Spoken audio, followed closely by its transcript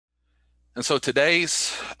And so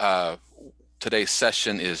today's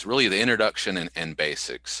session is really the introduction and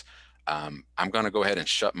basics. I'm going to go ahead and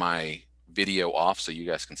shut my video off so you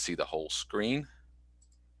guys can see the whole screen,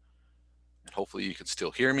 and hopefully you can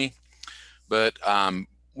still hear me. But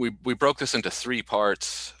we broke this into three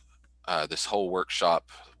parts. This whole workshop,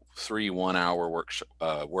 three 1 hour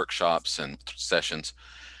workshops and sessions.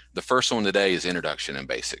 The first one today is introduction and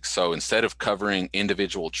basics. So instead of covering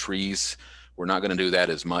individual trees, we're not going to do that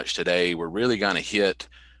as much today. We're really going to hit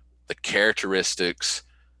the characteristics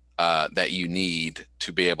that you need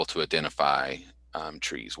to be able to identify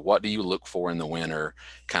trees. What do you look for in the winter?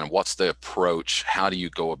 Kind of what's the approach? How do you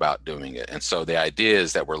go about doing it? And so the idea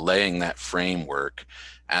is that we're laying that framework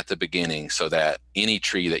at the beginning so that any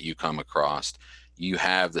tree that you come across, you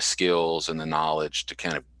have the skills and the knowledge to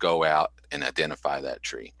kind of go out and identify that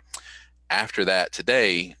tree. After that,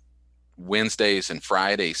 today, Wednesdays and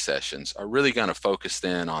Friday sessions are really going to focus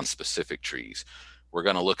then on specific trees. We're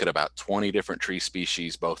going to look at about 20 different tree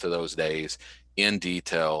species both of those days in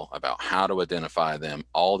detail about how to identify them.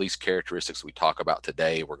 All these characteristics we talk about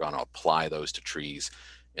today, we're going to apply those to trees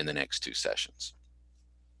in the next two sessions.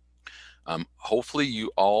 Hopefully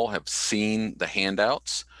you all have seen the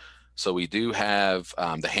handouts. So we do have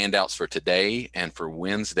the handouts for today and for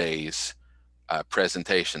Wednesday's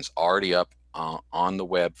presentations already up on the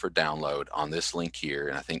web for download on this link here.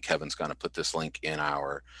 And I think Kevin's going to put this link in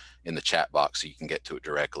the chat box so you can get to it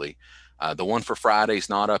directly. The one for Friday is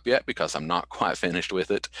not up yet because I'm not quite finished with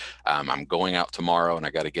it. I'm going out tomorrow and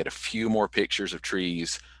I got to get a few more pictures of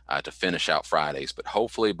trees to finish out Fridays. But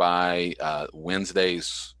hopefully by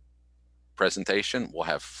Wednesday's presentation, we'll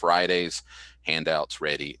have Friday's handouts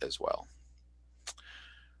ready as well.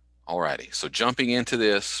 Alrighty, so jumping into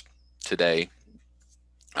this today,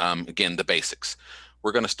 again, the basics.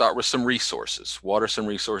 We're going to start with some resources. What are some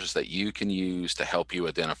resources that you can use to help you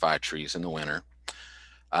identify trees in the winter?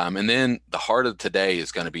 And then the heart of today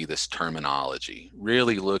is going to be this terminology,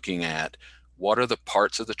 really looking at what are the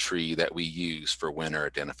parts of the tree that we use for winter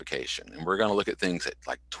identification. And we're going to look at things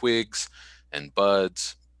like twigs and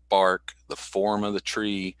buds, bark, the form of the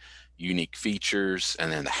tree, unique features,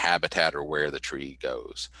 and then the habitat or where the tree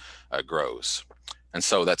grows. And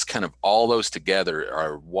so that's kind of all those together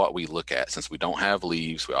are what we look at. Since we don't have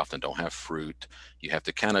leaves, we often don't have fruit. You have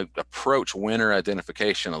to kind of approach winter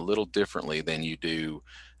identification a little differently than you do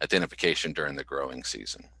identification during the growing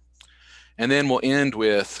season. And then we'll end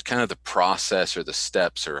with kind of the process or the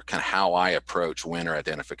steps or kind of how I approach winter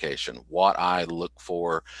identification, what I look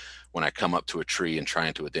for when I come up to a tree and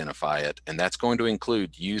trying to identify it. And that's going to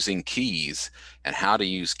include using keys and how to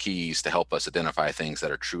use keys to help us identify things that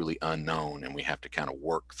are truly unknown. And we have to kind of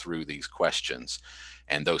work through these questions.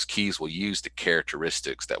 And those keys will use the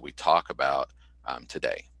characteristics that we talk about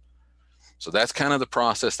today. So that's kind of the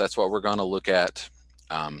process. That's what we're going to look at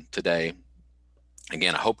today.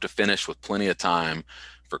 Again, I hope to finish with plenty of time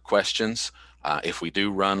for questions. If we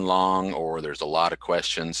do run long or there's a lot of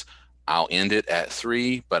questions, I'll end it at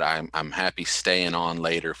 3, but I'm happy staying on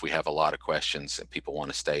later if we have a lot of questions and people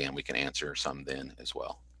want to stay and we can answer some then as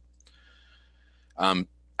well.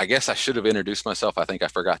 I guess I should have introduced myself. I think I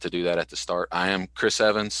forgot to do that at the start. I am Chris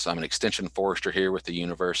Evans. I'm an extension forester here with the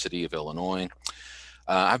University of Illinois.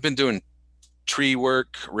 I've been doing tree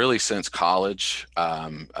work really since college,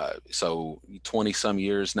 so 20 some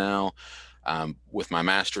years now. With my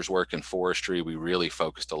master's work in forestry, we really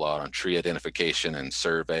focused a lot on tree identification and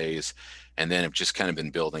surveys, and then have just kind of been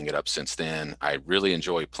building it up since then. I really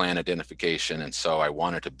enjoy plant identification, and so I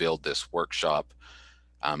wanted to build this workshop.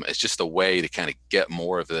 It's just a way to kind of get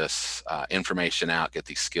more of this information out, get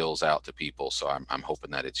these skills out to people, so I'm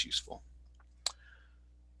hoping that it's useful.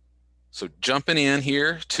 So jumping in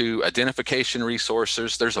here to identification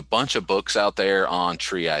resources, there's a bunch of books out there on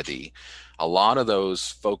tree ID. A lot of those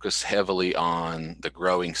focus heavily on the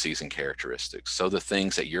growing season characteristics. So the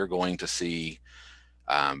things that you're going to see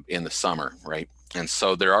in the summer, right? And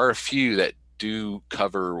so there are a few that do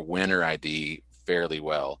cover winter ID fairly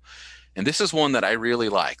well. And this is one that I really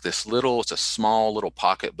like. It's a small little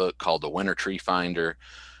pocket book called the Winter Tree Finder.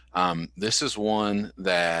 This is one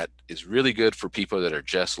that is really good for people that are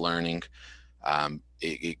just learning.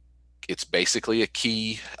 It's basically a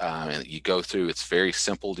key and you go through. It's very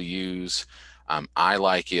simple to use. I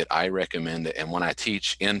like it. I recommend it. And when I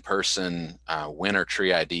teach in-person winter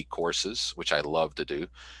tree ID courses, which I love to do,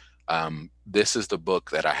 this is the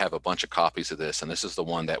book that I have a bunch of copies of this, and this is the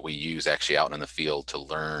one that we use actually out in the field to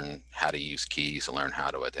learn how to use keys and learn how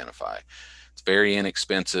to identify. It's very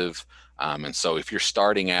inexpensive. And so if you're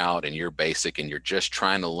starting out and you're basic and you're just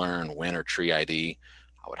trying to learn winter tree ID,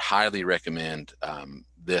 I would highly recommend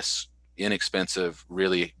this inexpensive,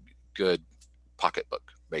 really good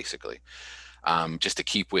pocketbook, basically, just to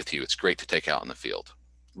keep with you. It's great to take out in the field.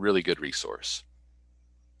 Really good resource.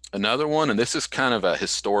 Another one, and this is kind of a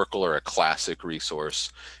historical or a classic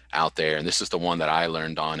resource out there, and this is the one that I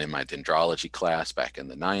learned on in my dendrology class back in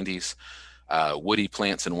the 90s. Woody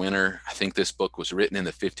Plants in Winter. I think this book was written in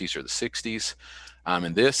the 50s or the 60s.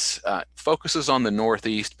 And this focuses on the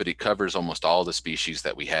Northeast, but it covers almost all the species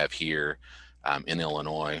that we have here in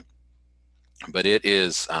Illinois. But it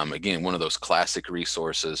is, again, one of those classic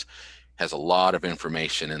resources. Has a lot of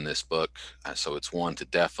information in this book, so it's one to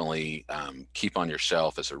definitely keep on your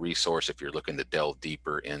shelf as a resource if you're looking to delve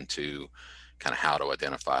deeper into kind of how to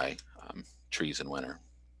identify trees in winter.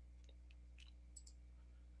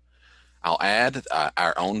 I'll add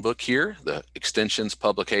our own book here, the Extensions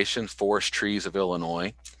publication, Forest Trees of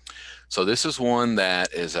Illinois. So this is one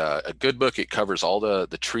that is a good book. It covers all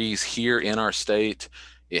the trees here in our state.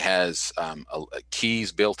 It has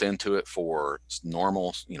keys built into it for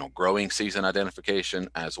normal, growing season identification,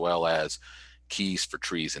 as well as keys for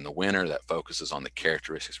trees in the winter that focuses on the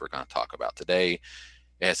characteristics we're going to talk about today.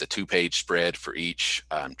 It has a 2-page spread for each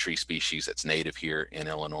tree species that's native here in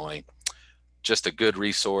Illinois. Just a good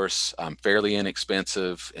resource, fairly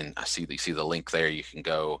inexpensive, and you see the link there. You can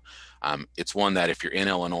go. It's one that if you're in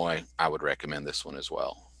Illinois, I would recommend this one as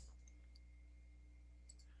well.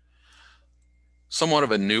 Somewhat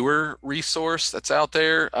of a newer resource that's out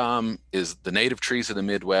there is The Native Trees of the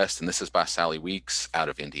Midwest, and this is by Sally Weeks out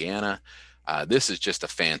of Indiana. This is just a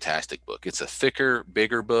fantastic book. It's a thicker,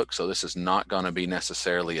 bigger book, so this is not going to be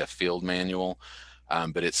necessarily a field manual,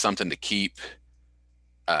 but it's something to keep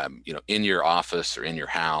in your office or in your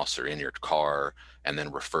house or in your car, and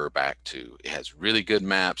then refer back to. It has really good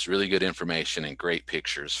maps, really good information, and great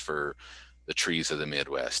pictures for the trees of the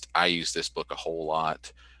Midwest. I use this book a whole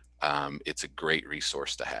lot. It's a great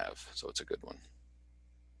resource to have, so it's a good one.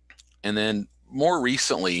 And then more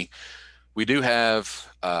recently, we do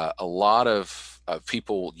have a lot of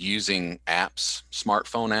people using apps,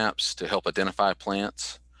 smartphone apps, to help identify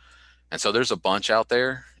plants. And so there's a bunch out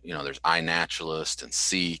there. There's iNaturalist and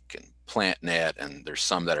Seek and PlantNet, and there's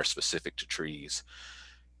some that are specific to trees.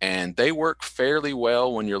 And they work fairly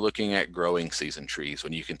well when you're looking at growing season trees,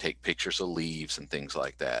 when you can take pictures of leaves and things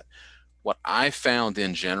like that. What I found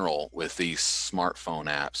in general with these smartphone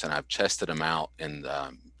apps, and I've tested them out in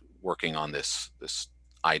working on this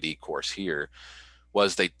ID course here,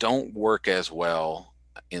 was they don't work as well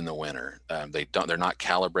in the winter. They're not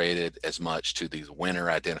calibrated as much to these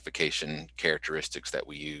winter identification characteristics that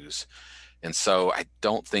we use. And so I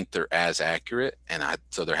don't think they're as accurate, and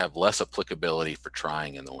so they have less applicability for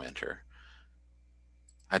trying in the winter.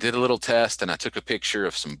 I did a little test, and I took a picture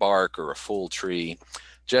of some bark or a full tree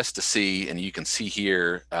just to see, and you can see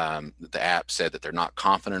here the app said that they're not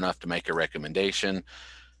confident enough to make a recommendation,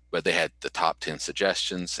 but they had the top 10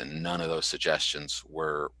 suggestions, and none of those suggestions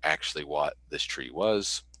were actually what this tree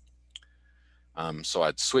was. So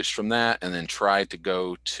I'd switched from that and then tried to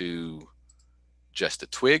go to just a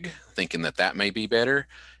twig, thinking that may be better.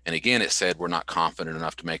 And again, it said we're not confident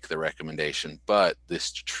enough to make the recommendation, but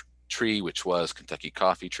this tree, which was Kentucky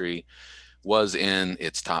coffee tree, was in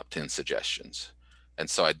its top 10 suggestions. And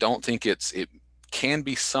so I don't think it can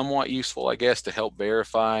be somewhat useful, I guess, to help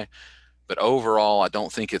verify, but overall, I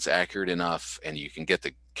don't think it's accurate enough, and you can get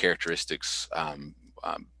the characteristics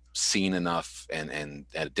seen enough and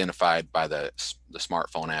identified by the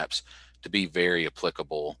smartphone apps to be very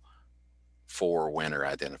applicable for winter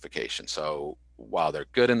identification. So while they're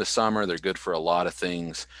good in the summer, they're good for a lot of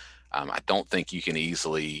things. I don't think you can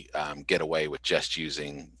easily get away with just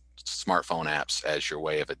using smartphone apps as your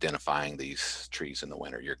way of identifying these trees in the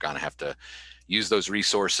winter. You're going to have to use those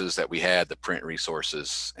resources that we had, the print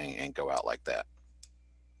resources, and go out like that.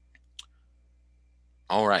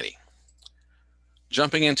 All righty.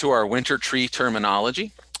 Jumping into our winter tree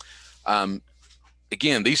terminology.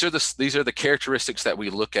 Again, these are the characteristics that we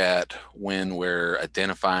look at when we're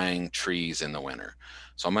identifying trees in the winter.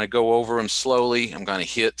 So I'm going to go over them slowly. I'm going to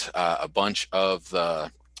hit a bunch of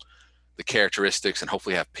the characteristics and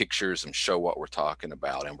hopefully have pictures and show what we're talking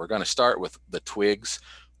about. And we're going to start with the twigs,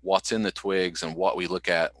 what's in the twigs, and what we look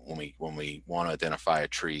at when we want to identify a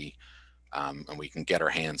tree, and we can get our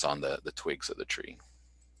hands on the twigs of the tree.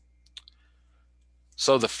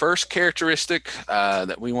 So the first characteristic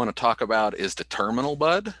that we want to talk about is the terminal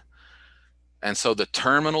bud. And so the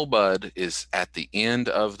terminal bud is at the end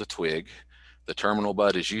of the twig. The terminal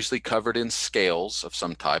bud is usually covered in scales of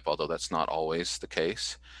some type, although that's not always the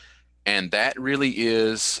case. And that really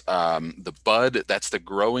is the bud, that's the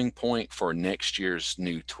growing point for next year's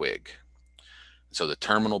new twig. So the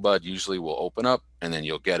terminal bud usually will open up, and then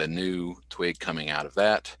you'll get a new twig coming out of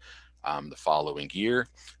that. the following year.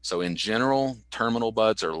 So in general, terminal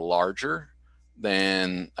buds are larger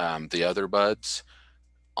than the other buds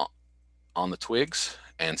on the twigs.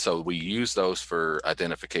 And so we use those for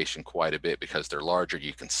identification quite a bit because they're larger.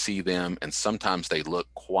 You can see them, and sometimes they look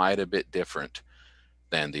quite a bit different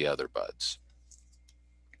than the other buds.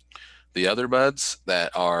 The other buds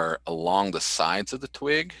that are along the sides of the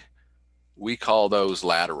twig, we call those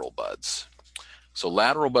lateral buds. So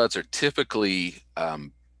lateral buds are typically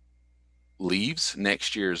leaves,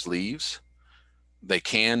 next year's leaves. They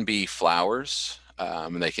can be flowers,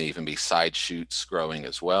 and they can even be side shoots growing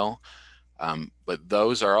as well. But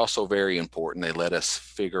those are also very important. They let us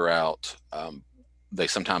figure out, they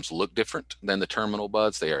sometimes look different than the terminal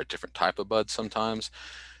buds. They are a different type of bud sometimes.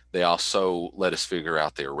 They also let us figure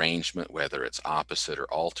out the arrangement, whether it's opposite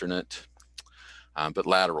or alternate, but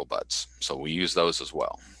lateral buds. So we use those as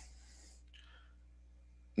well.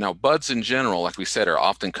 Now, buds in general, like we said, are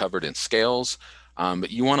often covered in scales, but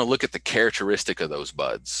you want to look at the characteristic of those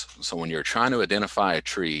buds. So when you're trying to identify a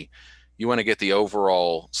tree, you want to get the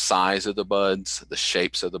overall size of the buds, the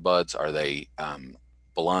shapes of the buds. Are they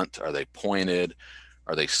blunt? Are they pointed?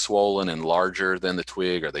 Are they swollen and larger than the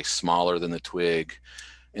twig? Are they smaller than the twig?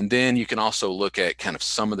 And then you can also look at kind of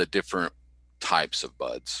some of the different types of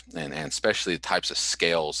buds, and especially the types of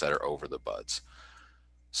scales that are over the buds.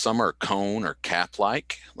 Some are cone or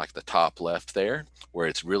cap-like the top left there, where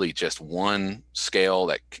it's really just one scale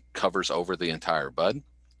that covers over the entire bud.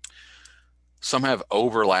 Some have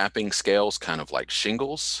overlapping scales, kind of like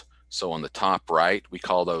shingles. So on the top right, we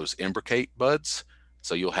call those imbricate buds.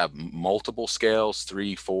 So you'll have multiple scales,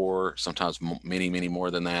 3, 4, sometimes many, many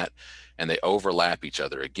more than that, and they overlap each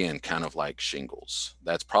other, again, kind of like shingles.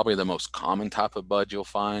 That's probably the most common type of bud you'll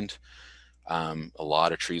find. A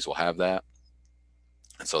lot of trees will have that.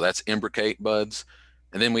 And so that's imbricate buds.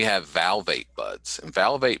 And then we have valvate buds. And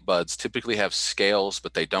valvate buds typically have scales,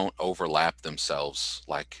 but they don't overlap themselves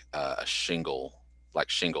like a shingle, like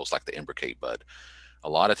shingles, like the imbricate bud. A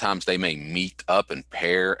lot of times they may meet up and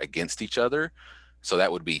pair against each other. So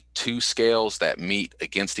that would be two scales that meet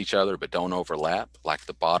against each other but don't overlap, like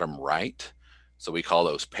the bottom right. So we call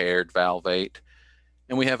those paired valvate.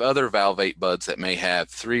 And we have other valvate buds that may have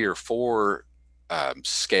 3 or 4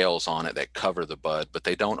 scales on it that cover the bud, but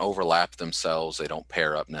they don't overlap themselves. They don't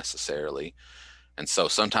pair up necessarily. And so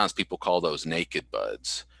sometimes people call those naked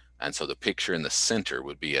buds. And so the picture in the center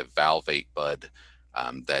would be a valvate bud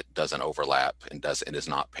that doesn't overlap and is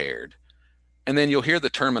not paired. And then you'll hear the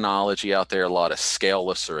terminology out there, a lot of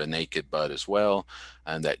scaleless or a naked bud as well,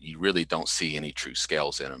 and that you really don't see any true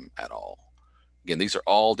scales in them at all. Again, these are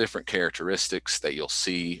all different characteristics that you'll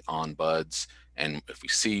see on buds. And if we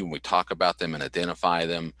see, when we talk about them and identify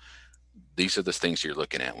them, these are the things you're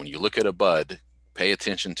looking at. When you look at a bud, pay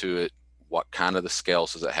attention to it. What kind of the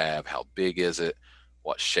scales does it have? How big is it?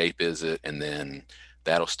 What shape is it? And then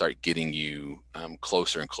that'll start getting you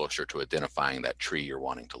closer and closer to identifying that tree you're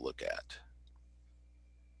wanting to look at.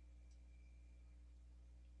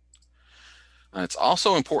 It's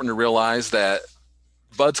also important to realize that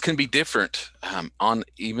buds can be different on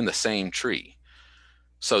even the same tree.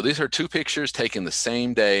 So these are 2 pictures taken the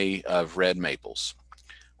same day of red maples.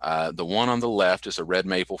 The one on the left is a red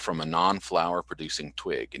maple from a non-flower producing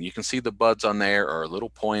twig. And you can see the buds on there are a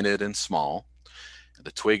little pointed and small.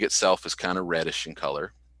 The twig itself is kind of reddish in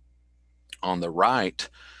color. On the right,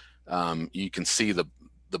 you can see the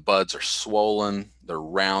buds are swollen, they're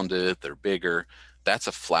rounded, they're bigger. That's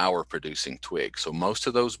a flower producing twig. So most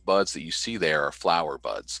of those buds that you see there are flower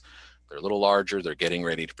buds. They're a little larger. They're getting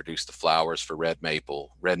ready to produce the flowers for red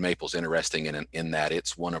maple. Red maple is interesting in that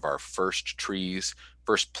it's one of our first trees,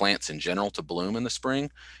 first plants in general to bloom in the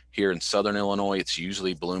spring. Here in Southern Illinois, it's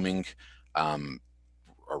usually blooming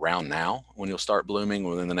around now when you'll start blooming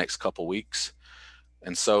within the next couple weeks.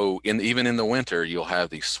 And so even in the winter, you'll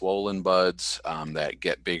have these swollen buds that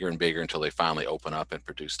get bigger and bigger until they finally open up and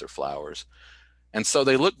produce their flowers. And so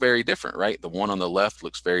they look very different, right? The one on the left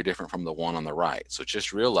looks very different from the one on the right. So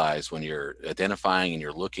just realize when you're identifying and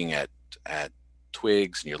you're looking at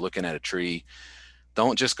twigs and you're looking at a tree,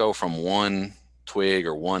 don't just go from one twig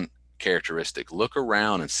or one characteristic. Look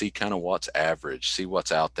around and see kind of what's average, see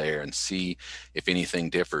what's out there, and see if anything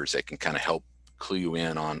differs that can kind of help clue you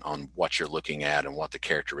in on what you're looking at and what the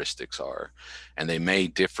characteristics are. And they may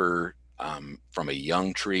differ from a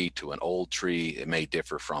young tree to an old tree. It may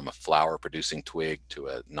differ from a flower producing twig to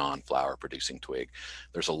a non-flower producing twig.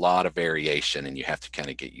 There's a lot of variation and you have to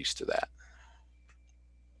kind of get used to that.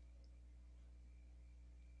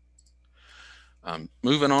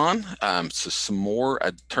 Moving on, so some more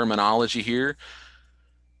terminology here.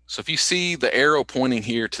 So if you see the arrow pointing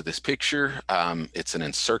here to this picture, it's an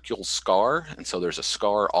encircled scar. And so there's a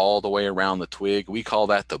scar all the way around the twig. We call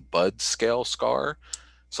that the bud scale scar.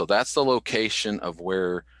 So that's the location of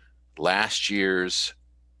where last year's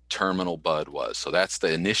terminal bud was. So that's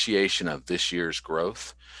the initiation of this year's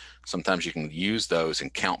growth. Sometimes you can use those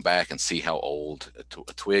and count back and see how old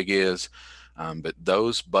a twig is. But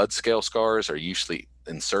those bud scale scars are usually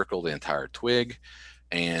encircle the entire twig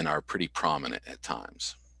and are pretty prominent at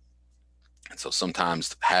times. And so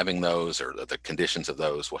sometimes having those or the conditions of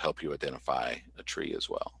those will help you identify a tree as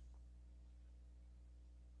well.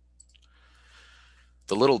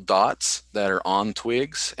 The little dots that are on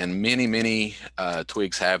twigs, and many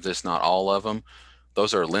twigs have this, not all of them,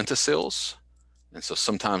 those are lenticels. And so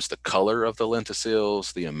sometimes the color of the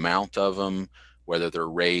lenticels, the amount of them, whether they're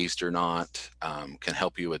raised or not, can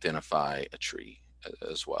help you identify a tree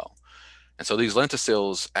as well. And so these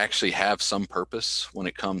lenticels actually have some purpose when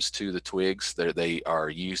it comes to the twigs. They are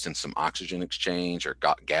used in some oxygen exchange or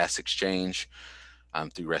gas exchange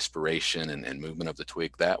through respiration and movement of the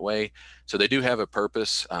twig that way. So they do have a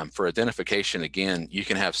purpose. For identification, again, you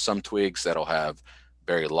can have some twigs that'll have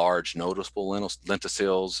very large noticeable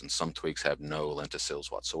lenticels, and some twigs have no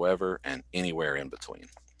lenticels whatsoever, and anywhere in between.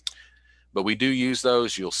 But we do use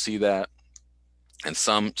those, you'll see that. And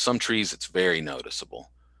some trees, it's very noticeable.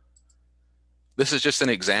 This is just an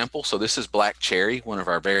example. So this is black cherry, one of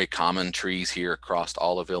our very common trees here across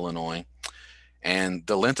all of Illinois. And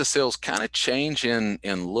the lenticels kind of change in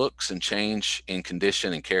looks and change in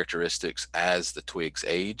condition and characteristics as the twigs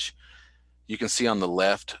age. You can see on the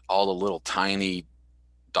left all the little tiny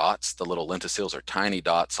dots. The little lenticels are tiny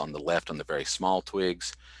dots on the left on the very small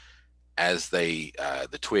twigs. As the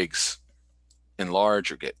twigs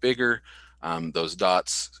enlarge or get bigger, those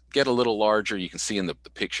dots get a little larger. You can see in the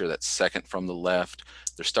picture that's second from the left,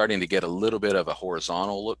 they're starting to get a little bit of a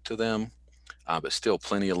horizontal look to them, but still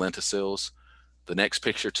plenty of lenticels. The next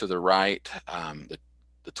picture to the right,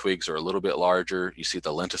 the twigs are a little bit larger. You see the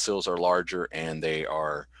lenticels are larger, and they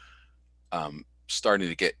are starting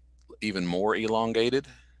to get even more elongated.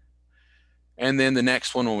 And then the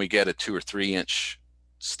next one, when we get a 2 or 3 inch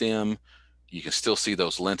stem, you can still see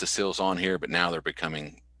those lenticels on here, but now they're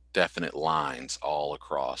becoming definite lines all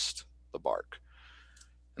across the bark.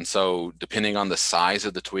 And so depending on the size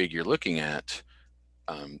of the twig you're looking at,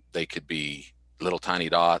 they could be little tiny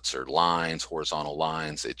dots or lines, horizontal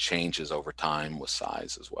lines. It changes over time with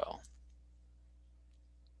size as well.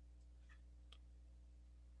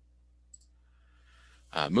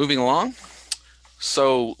 Moving along.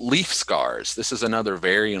 So leaf scars, this is another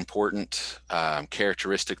very important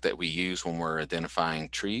characteristic that we use when we're identifying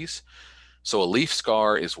trees. So a leaf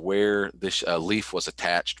scar is where this leaf was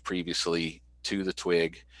attached previously to the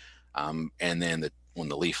twig, and then when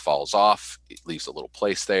the leaf falls off, it leaves a little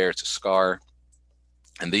place there. It's a scar.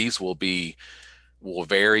 And these will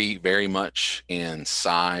vary very much in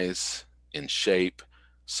size, in shape.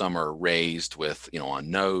 Some are raised with, on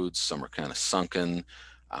nodes, some are kind of sunken.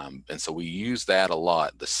 And so we use that a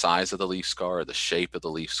lot, the size of the leaf scar, the shape of the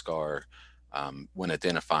leaf scar, when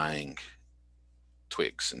identifying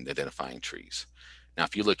twigs and identifying trees. Now,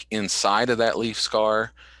 if you look inside of that leaf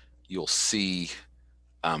scar, you'll see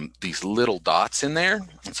these little dots in there.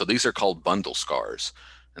 And so these are called bundle scars.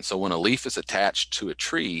 And so when a leaf is attached to a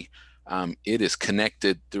tree, it is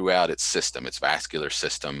connected throughout its system, its vascular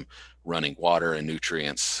system, running water and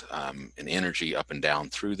nutrients and energy up and down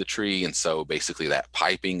through the tree. And so basically that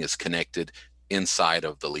piping is connected inside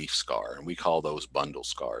of the leaf scar, and we call those bundle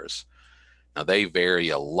scars. Now they vary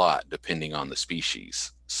a lot depending on the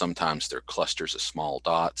species. Sometimes they're clusters of small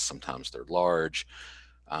dots, sometimes they're large,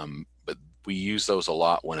 but we use those a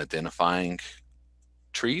lot when identifying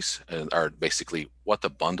trees, are basically what the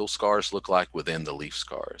bundle scars look like within the leaf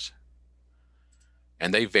scars.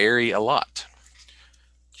 And they vary a lot.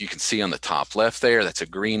 You can see on the top left there, that's a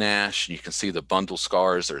green ash. You can see the bundle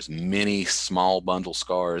scars. There's many small bundle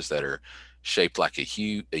scars that are shaped like a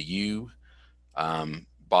U.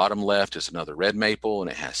 Bottom left is another red maple, and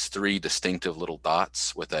it has 3 distinctive little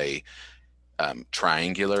dots with a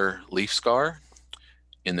triangular leaf scar.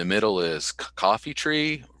 In the middle is coffee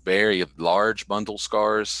tree, very large bundle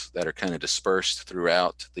scars that are kind of dispersed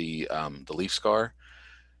throughout the leaf scar.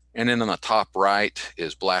 And then on the top right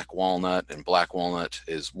is black walnut, and black walnut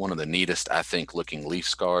is one of the neatest, I think, looking leaf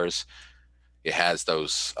scars. It has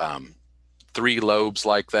those 3 lobes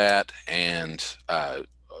like that, and a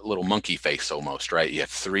little monkey face almost, right? You have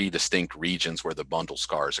 3 distinct regions where the bundle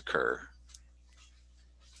scars occur.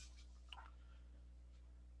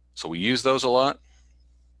 So we use those a lot.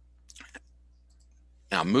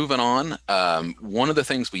 Now moving on, one of the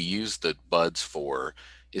things we use the buds for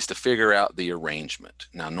is to figure out the arrangement.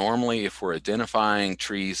 Now, normally if we're identifying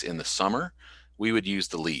trees in the summer, we would use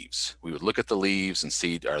the leaves. We would look at the leaves and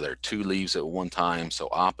see, are there two leaves at one time, so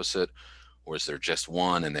opposite, or is there just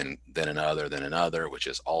one and then another, which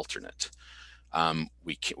is alternate.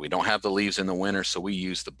 We don't have the leaves in the winter, so we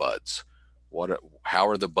use the buds. How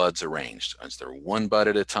are the buds arranged? Is there one bud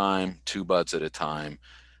at a time, two buds at a time?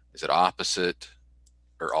 Is it opposite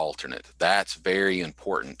or alternate? That's very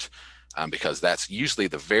important because that's usually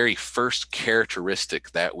the very first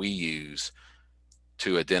characteristic that we use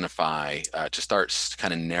to identify, to start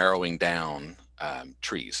kind of narrowing down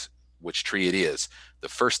trees, which tree it is. The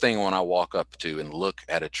first thing when I walk up to and look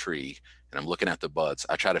at a tree and I'm looking at the buds,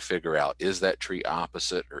 I try to figure out, is that tree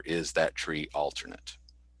opposite or is that tree alternate?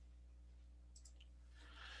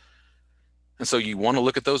 And so you want to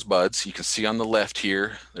look at those buds. You can see on the left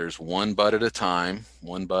here, there's one bud at a time,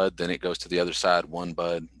 one bud, then it goes to the other side, one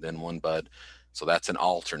bud, then one bud. So that's an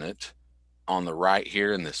alternate. On the right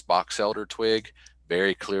here in this box elder twig,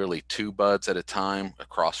 very clearly two buds at a time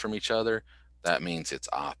across from each other. That means it's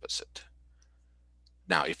opposite.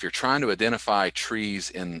 Now, if you're trying to identify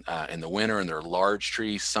trees in the winter and they're large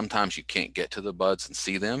trees, sometimes you can't get to the buds and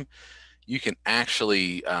see them. You can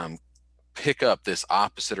actually pick up this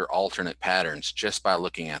opposite or alternate patterns just by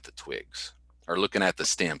looking at the twigs or looking at the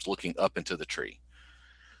stems, looking up into the tree.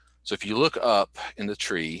 So if you look up in the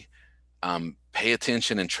tree, pay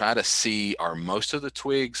attention and try to see, are most of the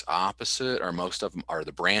twigs opposite, or most of them, are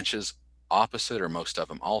the branches opposite, or most of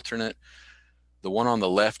them alternate? The one on the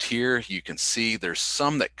left here, you can see there's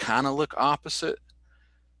some that kind of look opposite,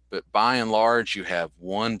 but by and large, you have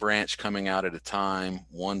one branch coming out at a time,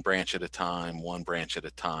 one branch at a time, one branch at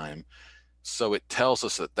a time. So it tells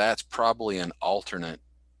us that that's probably an alternate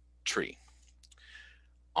tree.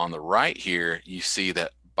 On the right here, you see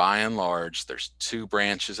that by and large, there's two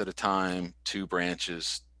branches at a time, two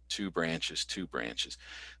branches, two branches, two branches.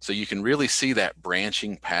 So you can really see that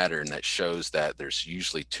branching pattern that shows that there's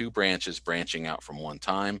usually two branches branching out from one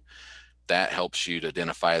time. That helps you to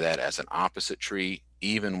identify that as an opposite tree,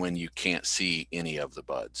 even when you can't see any of the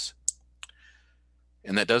buds.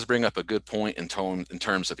 And that does bring up a good point in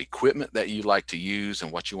terms of equipment that you like to use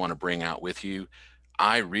and what you want to bring out with you.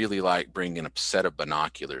 I really like bringing a set of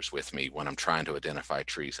binoculars with me when I'm trying to identify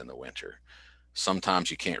trees in the winter. Sometimes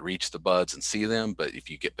you can't reach the buds and see them, but if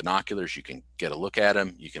you get binoculars, you can get a look at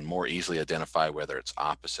them. You can more easily identify whether it's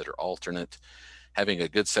opposite or alternate. Having a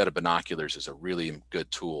good set of binoculars is a really good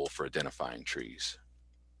tool for identifying trees.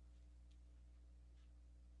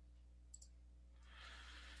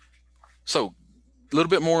 So a little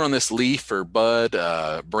bit more on this leaf or bud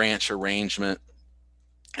branch arrangement.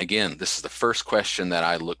 Again, this is the first question that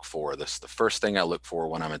I look for. This is the first thing I look for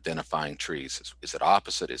when I'm identifying trees. Is it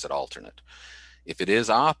opposite? Is it alternate? If it is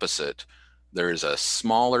opposite, there is a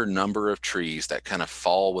smaller number of trees that kind of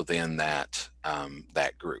fall within that,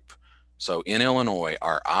 that group. So in Illinois,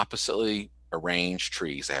 our oppositely arranged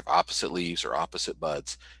trees, they have opposite leaves or opposite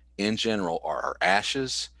buds, in general are our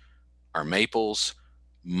ashes, our maples,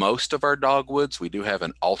 most of our dogwoods. We do have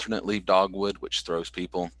an alternate leaf dogwood, which throws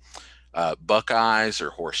people. Buckeyes or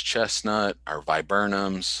horse chestnut, our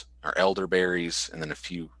viburnums, our elderberries, and then a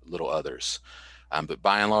few little others. But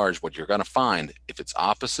by and large, what you're going to find, if it's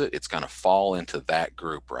opposite, it's going to fall into that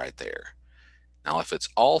group right there. Now, if it's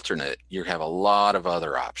alternate, you have a lot of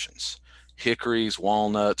other options. Hickories,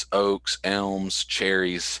 walnuts, oaks, elms,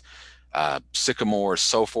 cherries, sycamores,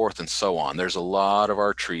 so forth and so on. There's a lot of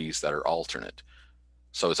our trees that are alternate.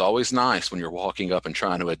 So it's always nice when you're walking up and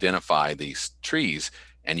trying to identify these trees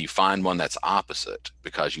and you find one that's opposite,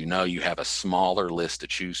 because you know you have a smaller list to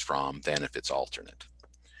choose from than if it's alternate.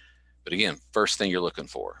 But again, first thing you're looking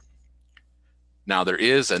for. Now there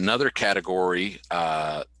is another category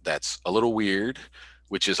that's a little weird,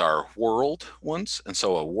 which is our whorled ones. And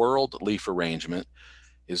so a whorled leaf arrangement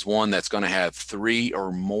is one that's going to have three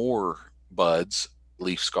or more buds,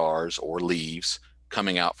 leaf scars, or leaves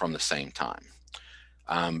coming out from the same time.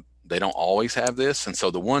 They don't always have this, and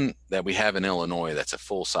so the one that we have in Illinois that's a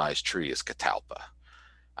full-size tree is catalpa.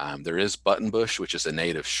 There is buttonbush, which is a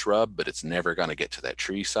native shrub, but it's never going to get to that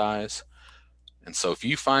tree size. And so if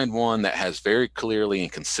you find one that has very clearly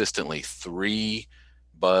and consistently three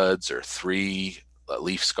buds or three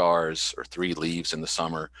leaf scars or three leaves in the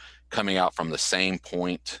summer coming out from the same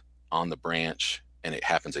point on the branch, and it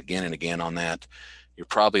happens again and again on that, you're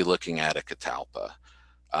probably looking at a catalpa.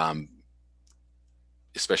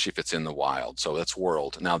 Especially if it's in the wild. So that's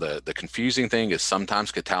whorled. Now the confusing thing is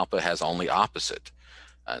sometimes catalpa has only opposite.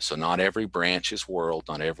 So not every branch is whorled,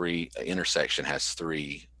 not every intersection has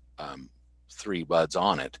three buds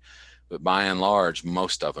on it. but by and large,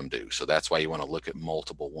 most of them do. So that's why you want to look at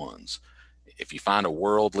multiple ones. If you find a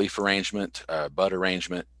world leaf arrangement, bud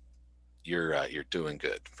arrangement, you're doing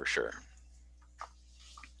good for sure.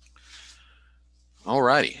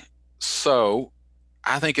 Alrighty, so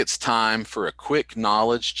I think it's time for a quick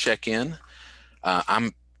knowledge check-in.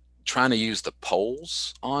 I'm trying to use the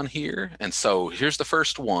polls on here, and so here's the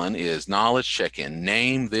first one: is knowledge check-in.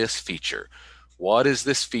 Name this feature. What is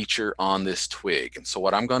this feature on this twig? And so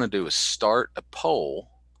what I'm going to do is start a poll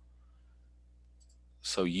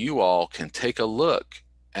so you all can take a look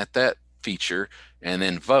at that feature and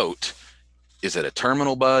then vote. Is it a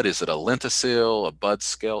terminal bud? Is it a lenticule, a bud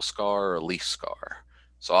scale scar, or a leaf scar?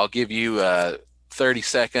 So I'll give you 30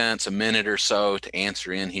 seconds, a minute or so to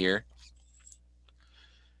answer in here,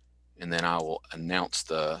 and then I will announce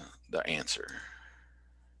the answer.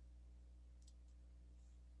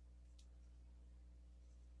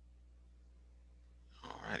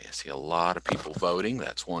 All righty, I see a lot of people voting.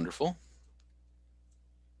 That's wonderful.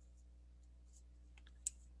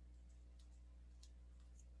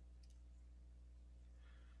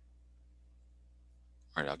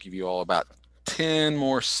 All right, I'll give you all about 10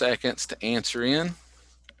 more seconds to answer in.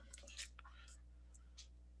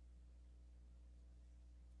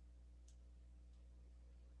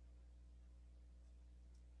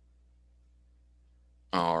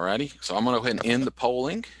 All righty, so I'm going to go ahead and end the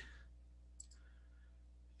polling,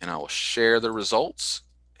 and I will share the results.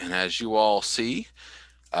 And as you all see,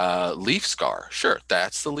 leaf scar, sure,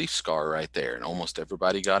 that's the leaf scar right there, and almost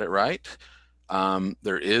everybody got it right.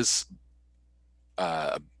 There is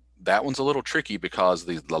that one's a little tricky because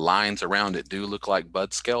the lines around it do look like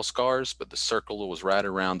bud scale scars, but the circle was right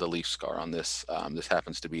around the leaf scar on this. This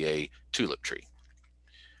happens to be a tulip tree.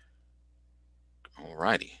 All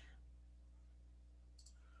righty.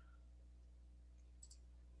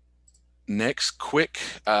 Next, quick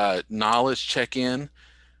knowledge check-in.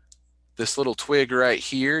 This little twig right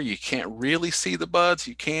here, you can't really see the buds.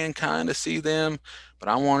 You can kind of see them, but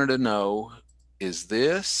I wanted to know, is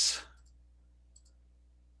this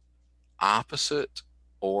opposite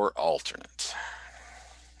or alternate?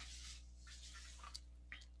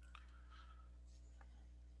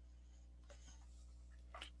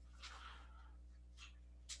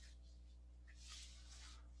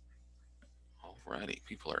 Alrighty,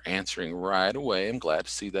 people are answering right away. I'm glad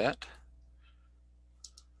to see that.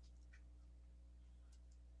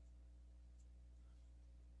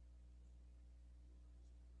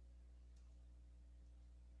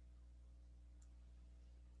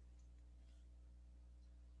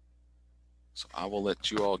 So I will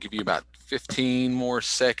let you all, give you about 15 more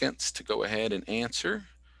seconds to go ahead and answer.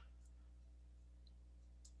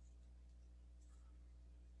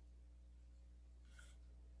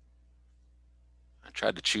 I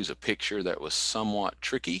tried to choose a picture that was somewhat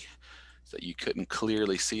tricky so that you couldn't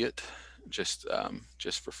clearly see it, just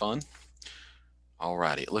for fun.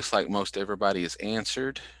 Alrighty, it looks like most everybody has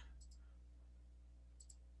answered.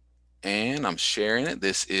 And I'm sharing it.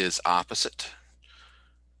 This is opposite.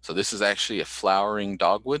 So this is actually a flowering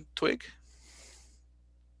dogwood twig.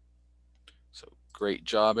 So great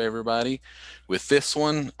job, everybody. With this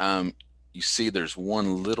one, you see there's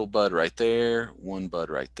one little bud right there, one bud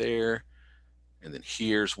right there, and then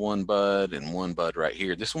here's one bud and one bud right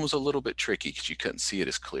here. This one was a little bit tricky because you couldn't see it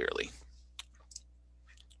as clearly.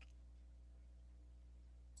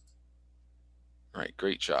 All right,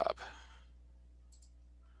 great job.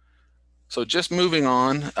 So just moving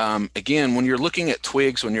on, again, when you're looking at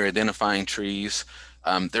twigs, when you're identifying trees,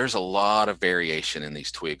 there's a lot of variation in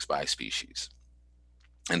these twigs by species.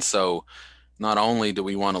 And so not only do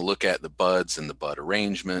we want to look at the buds and the bud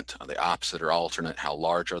arrangement, are they opposite or alternate, how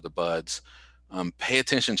large are the buds, pay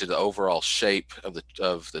attention to the overall shape of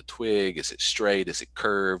the twig. Is it straight? Is it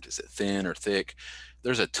curved? Is it thin or thick?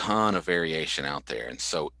 There's a ton of variation out there. And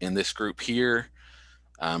so in this group here,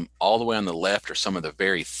 all the way on the left are some of the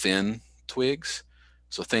very thin twigs.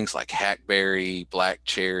 So things like hackberry, black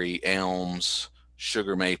cherry, elms,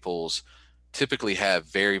 sugar maples typically have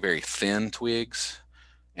very, very thin twigs.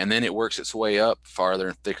 And then it works its way up farther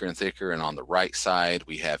and thicker. And on the right side,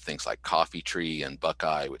 we have things like coffee tree and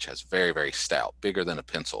buckeye, which has very, very stout, bigger than a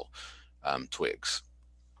pencil twigs.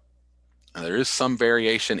 And there is some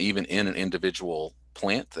variation even in an individual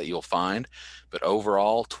plant that you'll find, but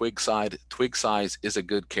overall twig size is a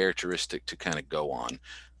good characteristic to kind of go on.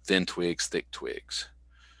 Thin twigs, thick twigs.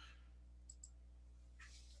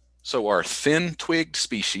 So our thin twigged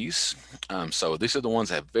species, so these are the ones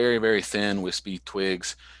that have very, very thin wispy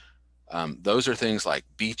twigs. Those are things like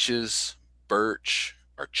beeches, birch,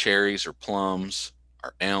 or cherries or plums,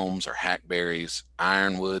 our elms, our hackberries,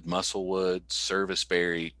 ironwood, musclewood,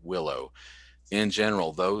 serviceberry, willow. In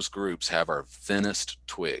general, those groups have our thinnest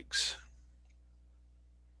twigs.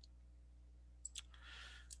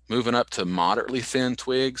 Moving up to moderately thin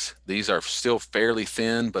twigs, these are still fairly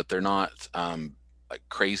thin, but they're not like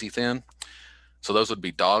crazy thin. So those would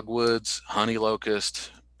be dogwoods, honey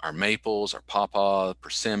locust, our maples, our pawpaw,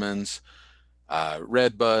 persimmons,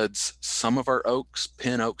 redbuds. Some of our oaks,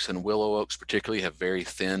 pin oaks and willow oaks particularly, have very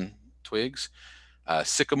thin twigs.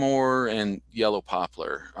 Sycamore and yellow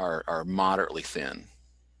poplar are moderately thin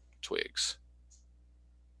twigs.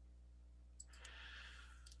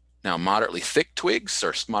 Now, moderately thick twigs,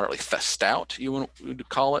 or moderately stout, you would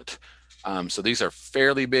call it. So these are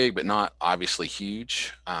fairly big, but not obviously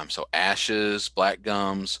huge. So ashes, black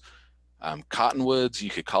gums, cottonwoods,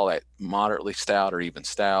 you could call that moderately stout or even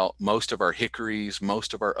stout. Most of our hickories,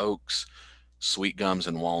 most of our oaks, sweet gums,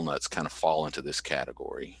 and walnuts kind of fall into this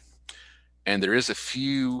category. And there is a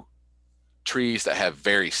few trees that have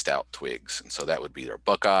very stout twigs. And so that would be our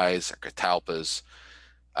buckeyes, our catalpas,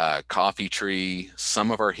 coffee tree, some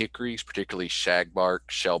of our hickories, particularly shagbark,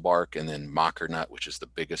 shellbark, and then mockernut, which is the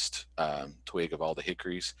biggest twig of all the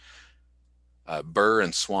hickories. Burr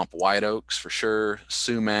and swamp white oaks for sure,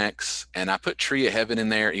 sumacs, and I put tree of heaven in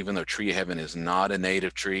there, even though tree of heaven is not a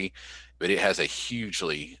native tree, but it has a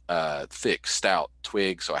hugely thick, stout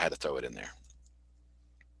twig, so I had to throw it in there.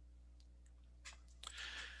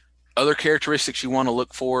 Other characteristics you want to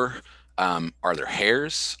look for, are there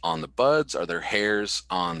hairs on the buds? Are there hairs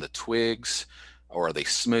on the twigs? Or are they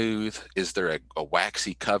smooth? Is there a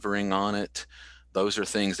waxy covering on it? Those are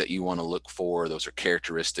things that you want to look for. Those are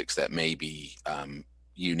characteristics that may be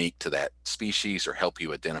unique to that species or help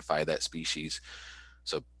you identify that species.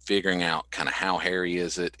 So figuring out kind of how hairy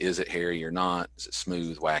is it hairy or not? Is it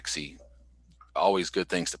smooth, waxy? Always good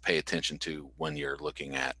things to pay attention to when you're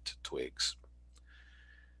looking at twigs.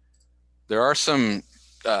 There are some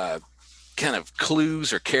kind of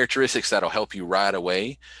clues or characteristics that'll help you right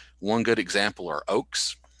away. One good example are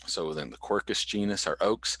oaks. So within the Quercus genus are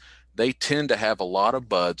oaks. They tend to have a lot of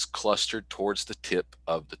buds clustered towards the tip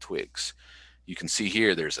of the twigs. You can see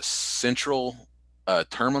here there's a central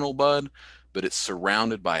terminal bud, but it's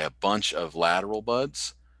surrounded by a bunch of lateral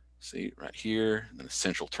buds. See right here, and the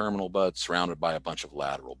central terminal bud surrounded by a bunch of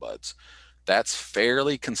lateral buds. That's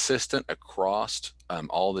fairly consistent across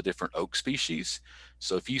all the different oak species.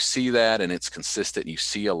 So if you see that and it's consistent, you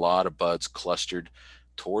see a lot of buds clustered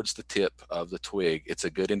towards the tip of the twig, it's a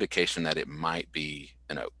good indication that it might be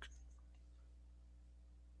an oak.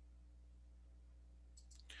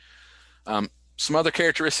 Some other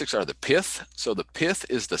characteristics are the pith. So the pith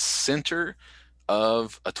is the center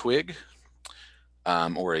of a twig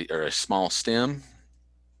or a small stem,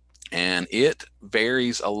 and it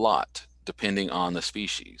varies a lot depending on the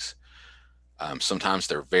species. Sometimes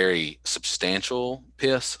they're very substantial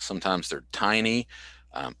piths, sometimes they're tiny.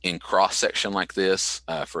 In cross section like this,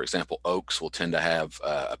 for example, oaks will tend to have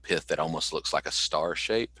a pith that almost looks like a star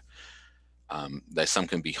shape. Some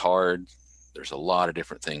can be hard. There's a lot of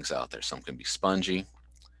different things out there. Some can be spongy.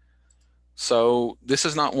 So this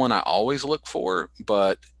is not one I always look for,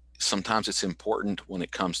 but sometimes it's important when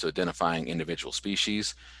it comes to identifying individual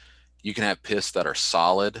species. You can have piths that are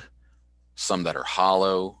solid, some that are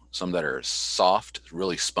hollow, some that are soft,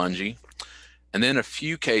 really spongy. And then a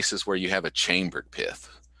few cases where you have a chambered pith,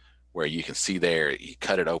 where you can see there, you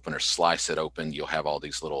cut it open or slice it open, you'll have all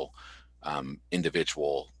these little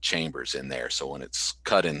individual chambers in there. So when it's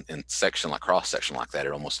cut in section, like cross section like that,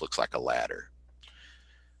 it almost looks like a ladder.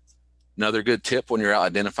 Another good tip when you're out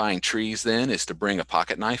identifying trees then is to bring a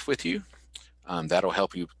pocket knife with you. That'll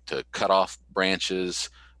help you to cut off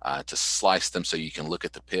branches, to slice them so you can look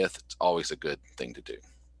at the pith. It's always a good thing to do.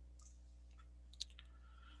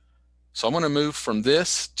 So I'm going to move from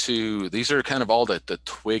this to, these are kind of all the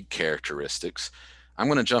twig characteristics. I'm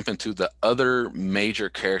going to jump into the other major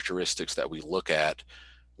characteristics that we look at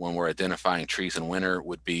when we're identifying trees in winter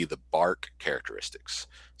would be the bark characteristics.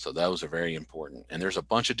 So those are very important. And there's a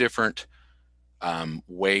bunch of different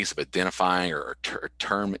ways of identifying or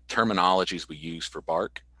terminologies we use for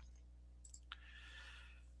bark.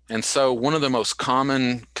 And so one of the most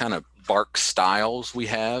common kind of bark styles we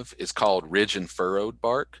have is called ridge and furrowed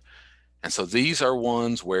bark. And so these are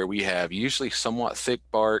ones where we have usually somewhat thick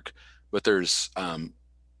bark, but there's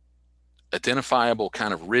identifiable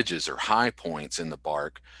kind of ridges or high points in the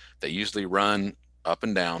bark that usually run up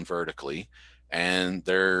and down vertically, and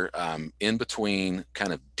they're in between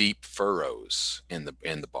kind of deep furrows in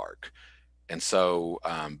the bark. And so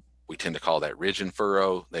we tend to call that ridge and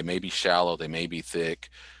furrow. They may be shallow, they may be thick,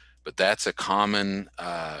 but that's a common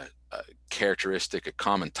characteristic, a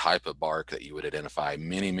common type of bark that you would identify.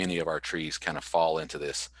 Many of our trees kind of fall into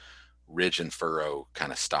this ridge and furrow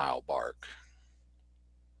kind of style bark.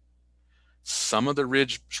 Some of the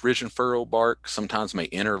ridge and furrow bark sometimes may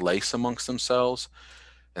interlace amongst themselves,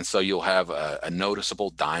 and so you'll have a noticeable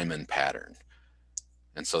diamond pattern.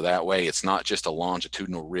 And so that way it's not just a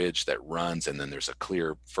longitudinal ridge that runs and then there's a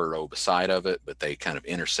clear furrow beside of it, but they kind of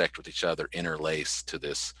intersect with each other, interlace to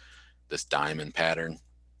this diamond pattern.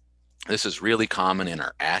 This is really common in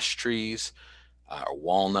our ash trees, our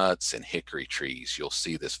walnuts, and hickory trees. You'll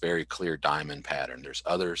see this very clear diamond pattern. There's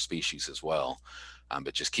other species as well,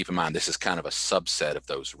 but just keep in mind this is kind of a subset of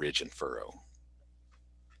those ridge and furrow.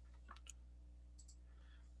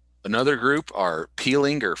 Another group are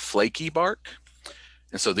peeling or flaky bark.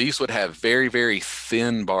 And so these would have very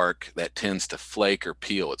thin bark that tends to flake or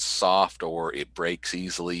peel. It's soft or it breaks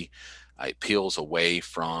easily. It peels away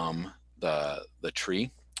from the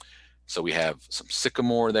tree. So we have some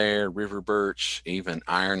sycamore there, river birch, even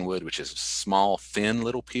ironwood, which is small, thin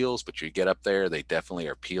little peels, but you get up there, they definitely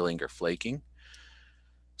are peeling or flaking.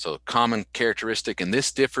 So a common characteristic, and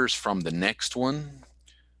this differs from the next one,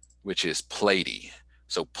 which is platy.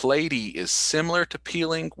 So platy is similar to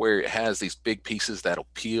peeling, where it has these big pieces that'll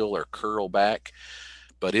peel or curl back,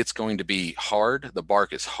 but it's going to be hard. The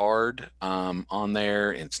bark is hard on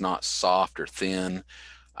there. It's not soft or thin.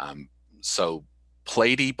 So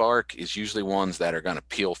platy bark is usually ones that are going to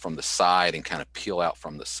peel from the side and kind of peel out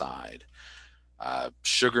from the side.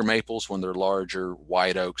 Sugar maples, when they're larger,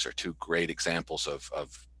 white oaks are two great examples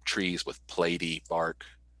of trees with platy bark.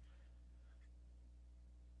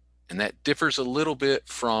 And that differs a little bit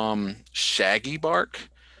from shaggy bark.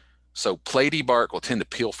 So platy bark will tend to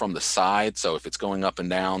peel from the side. So if it's going up and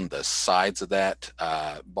down, the sides of that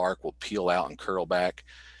bark will peel out and curl back.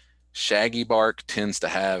 Shaggy bark tends to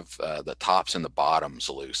have the tops and the bottoms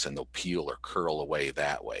loose, and they'll peel or curl away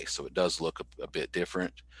that way. So it does look a bit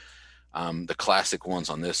different. The classic ones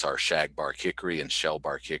on this are shagbark hickory and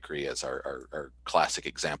shellbark hickory as our classic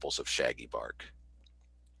examples of shaggy bark.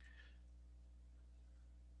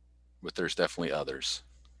 But there's definitely others.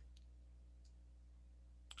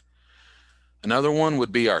 Another one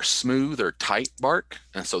would be our smooth or tight bark.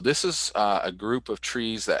 And so this is a group of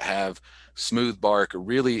trees that have smooth bark,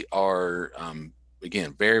 really are,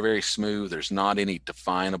 again, very smooth. There's not any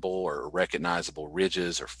definable or recognizable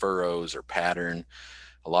ridges or furrows or pattern.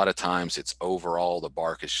 A lot of times it's overall, the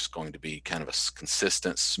bark is just going to be kind of a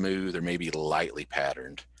consistent, smooth, or maybe lightly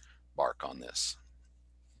patterned bark on this.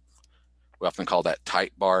 We often call that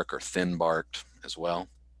tight bark or thin barked as well.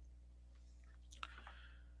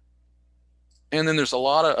 And then there's a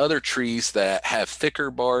lot of other trees that have thicker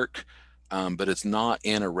bark, but it's not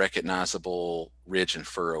in a recognizable ridge and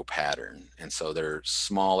furrow pattern. And so they're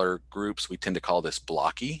smaller groups. We tend to call this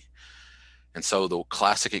blocky. And so the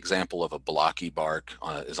classic example of a blocky bark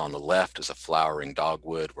is on the left, is a flowering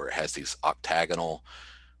dogwood, where it has these octagonal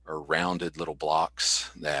or rounded little blocks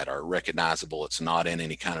that are recognizable. It's not in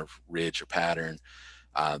any kind of ridge or pattern.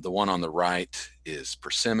 The one on the right is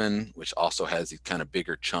persimmon, which also has these kind of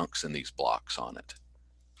bigger chunks and these blocks on it.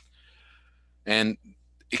 And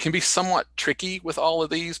it can be somewhat tricky with all of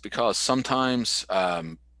these, because sometimes,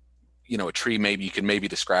 you know, a tree, maybe you can maybe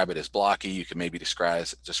describe it as blocky, you can maybe describe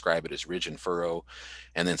it as ridge and furrow,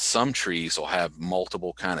 and then some trees will have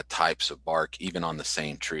multiple kind of types of bark even on the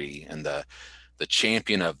same tree. And the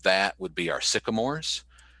champion of that would be our sycamores.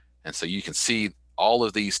 And so you can see all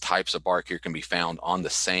of these types of bark here can be found on the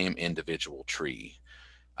same individual tree.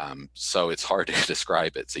 So it's hard to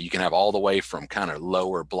describe it. So you can have all the way from kind of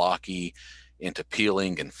lower blocky into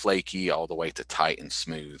peeling and flaky, all the way to tight and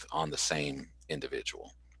smooth on the same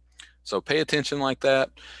individual. So pay attention like that,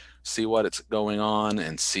 see what it's going on,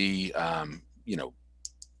 and see, you know,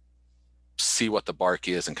 see what the bark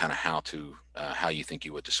is and kind of how you think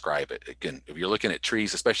you would describe it. Again, if you're looking at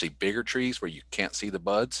trees, especially bigger trees where you can't see the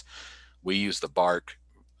buds, we use the bark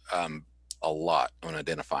a lot when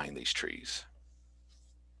identifying these trees.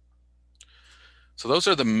 So those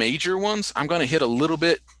are the major ones. I'm going to hit a little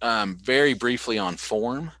bit very briefly on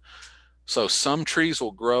form. So some trees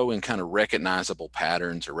will grow in kind of recognizable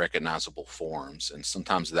patterns or recognizable forms, and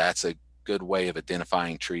sometimes that's a good way of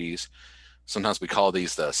identifying trees. Sometimes we call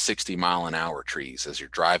these the 60-mile-an-hour trees. As you're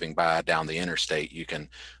driving by down the interstate, you can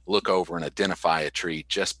look over and identify a tree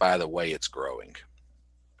just by the way it's growing.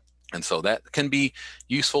 And so that can be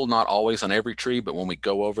useful, not always on every tree, but when we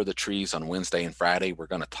go over the trees on Wednesday and Friday, we're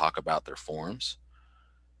going to talk about their forms.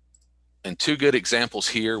 And two good examples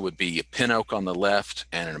here would be a pin oak on the left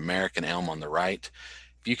and an American elm on the right.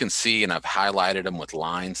 If you can see, and I've highlighted them with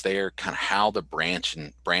lines there, kind of how the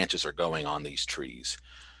branches are going on these trees.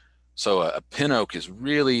 So a pin oak is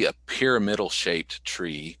really a pyramidal shaped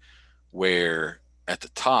tree where at the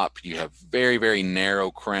top you have very, very narrow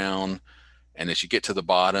crown. And as you get to the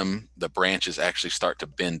bottom, the branches actually start to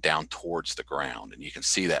bend down towards the ground. And you can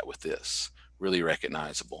see that with this, really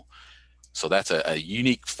recognizable. So that's a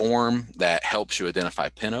unique form that helps you identify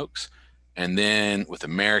pin oaks. And then with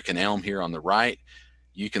American elm here on the right,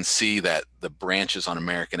 you can see that the branches on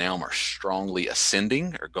American elm are strongly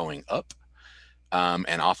ascending or going up,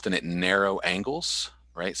 and often at narrow angles,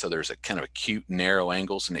 right? So there's a kind of acute narrow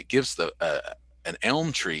angles, and it gives the an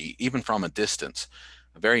elm tree, even from a distance,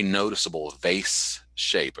 a very noticeable vase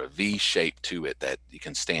shape, a V shape to it that you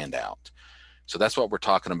can stand out. So that's what we're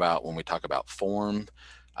talking about when we talk about form.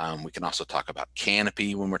 We can also talk about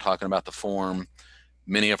canopy when we're talking about the form.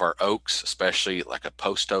 Many of our oaks, especially like a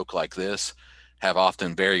post oak like this, have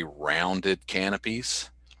often very rounded canopies,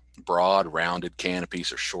 broad rounded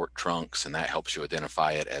canopies or short trunks, and that helps you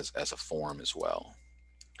identify it as a form as well.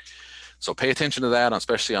 So pay attention to that,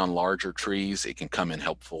 especially on larger trees. It can come in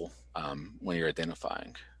helpful when you're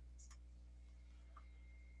identifying.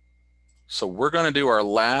 So we're going to do our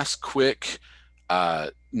last quick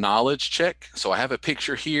knowledge check. So I have a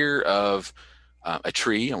picture here of a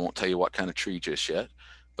tree. I won't tell you what kind of tree just yet,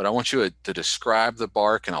 but I want you to describe the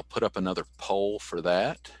bark, and I'll put up another poll for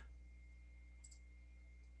that.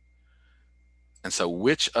 And so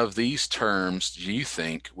which of these terms do you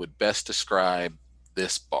think would best describe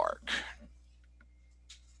this bark?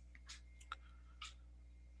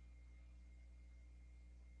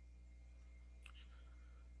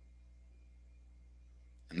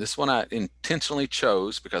 And this one I intentionally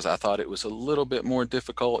chose because I thought it was a little bit more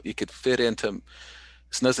difficult. You could fit into,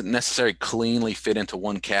 this doesn't necessarily cleanly fit into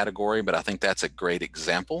one category, but I think that's a great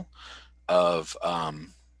example of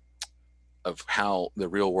how the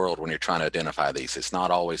real world, when you're trying to identify these, it's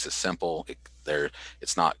not always as simple.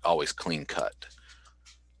 It's not always clean cut.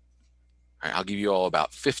 All right, I'll give you all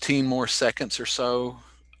about 15 more seconds or so.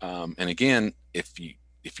 And again, if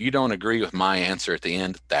you don't agree with my answer at the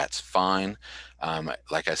end, that's fine.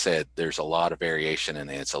 Like I said, there's a lot of variation and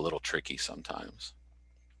it's a little tricky sometimes.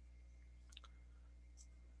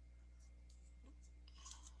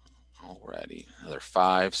 Alrighty, another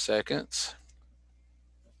 5 seconds.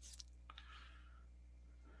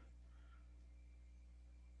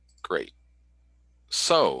 Great.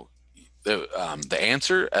 So the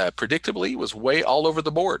answer, predictably, was way all over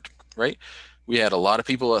the board, right? We had a lot of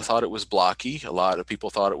people that thought it was blocky, a lot of people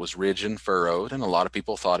thought it was ridged and furrowed, and a lot of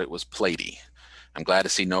people thought it was platy. I'm glad to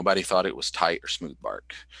see nobody thought it was tight or smooth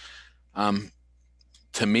bark.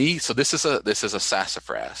 To me, so this is a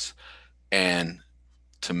sassafras, and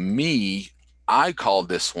to me, I called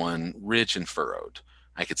this one ridge and furrowed.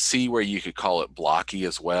 I could see where you could call it blocky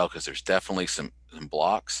as well, because there's definitely some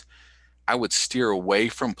blocks. I would steer away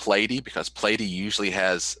from platy because platy usually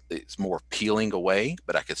it's more peeling away,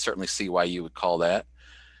 but I could certainly see why you would call that.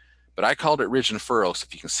 But I called it ridge and furrow. So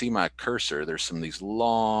if you can see my cursor, there's some of these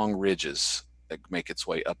long ridges that make its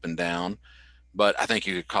way up and down. But I think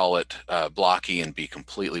you could call it blocky and be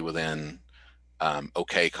completely within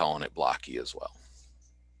okay calling it blocky as well.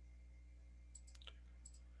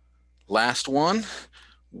 Last one.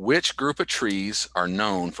 Which group of trees are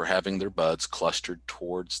known for having their buds clustered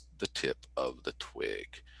towards the tip of the twig?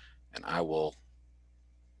 And I will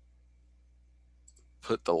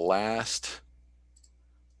put the last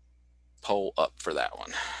poll up for that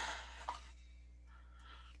one.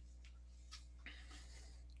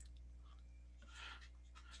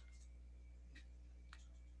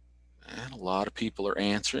 And a lot of people are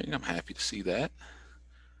answering. I'm happy to see that.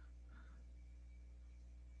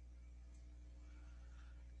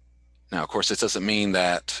 Now, of course, this doesn't mean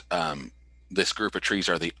that this group of trees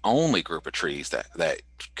are the only group of trees that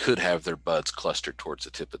could have their buds clustered towards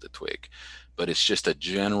the tip of the twig, but it's just a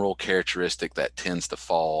general characteristic that tends to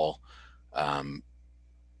fall,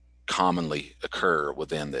 commonly occur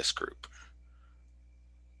within this group.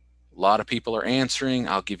 A lot of people are answering.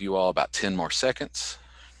 I'll give you all about 10 more seconds.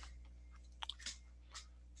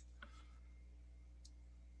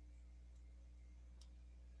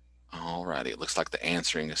 All righty, it looks like the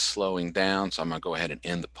answering is slowing down, so I'm gonna go ahead and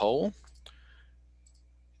end the poll.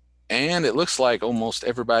 And it looks like almost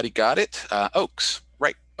everybody got it. Oaks,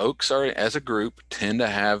 right? Oaks are, as a group, tend to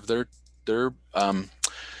have their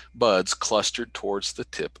buds clustered towards the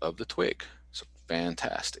tip of the twig. So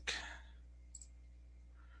fantastic.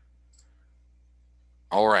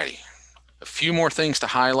 All righty, a few more things to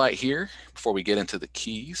highlight here before we get into the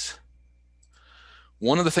keys.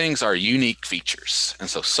 One of the things are unique features. And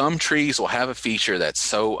so some trees will have a feature that's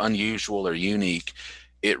so unusual or unique,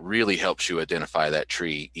 it really helps you identify that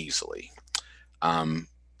tree easily.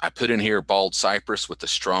 I put in here bald cypress with a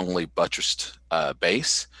strongly buttressed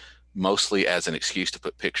base, mostly as an excuse to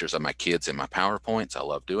put pictures of my kids in my PowerPoints. I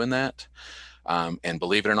love doing that. And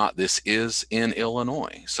believe it or not, this is in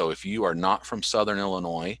Illinois. So if you are not from Southern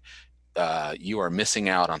Illinois, you are missing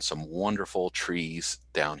out on some wonderful trees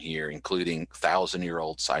down here, including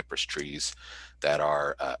 1,000-year-old cypress trees that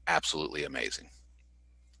are absolutely amazing.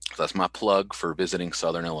 So that's my plug for visiting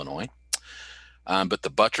Southern Illinois. But the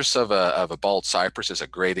buttress of a bald cypress is a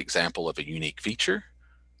great example of a unique feature.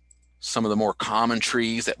 Some of the more common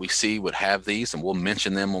trees that we see would have these, and we'll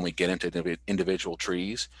mention them when we get into individual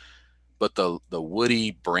trees. But the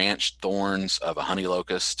woody branched thorns of a honey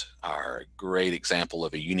locust are a great example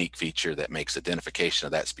of a unique feature that makes identification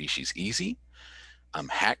of that species easy.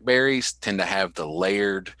 Hackberries tend to have the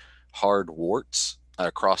layered hard warts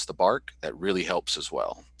across the bark that really helps as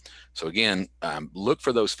well. So again, look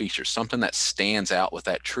for those features. Something that stands out with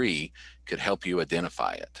that tree could help you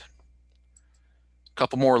identify it. A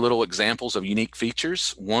couple more little examples of unique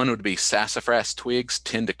features. One would be sassafras twigs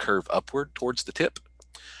tend to curve upward towards the tip.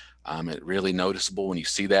 It's really noticeable when you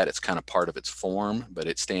see that. It's kind of part of its form, but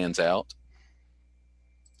it stands out.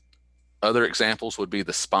 Other examples would be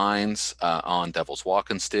the spines on devil's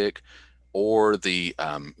walking stick, or the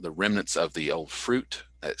remnants of the old fruit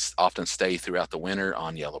that often stay throughout the winter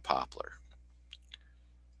on yellow poplar.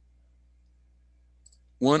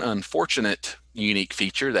 One unfortunate unique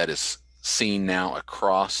feature that is seen now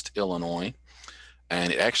across Illinois,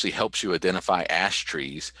 and it actually helps you identify ash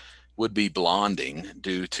trees, would be blonding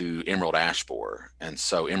due to emerald ash borer. And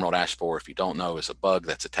so emerald ash borer, if you don't know, is a bug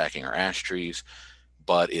that's attacking our ash trees,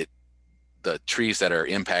 but the trees that are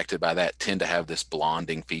impacted by that tend to have this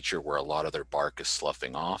blonding feature where a lot of their bark is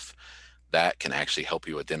sloughing off. That can actually help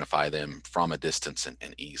you identify them from a distance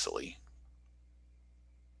and easily.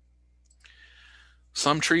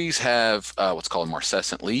 Some trees have what's called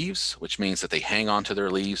marcescent leaves, which means that they hang on to their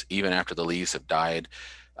leaves even after the leaves have died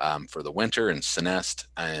for the winter and senesced,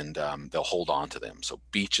 and they'll hold on to them. So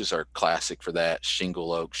beeches are classic for that.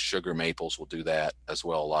 Shingle oaks, sugar maples will do that as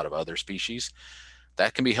well. A lot of other species.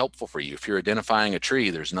 That can be helpful for you. If you're identifying a tree,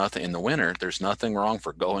 there's nothing in the winter, there's nothing wrong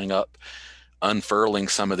for going up, unfurling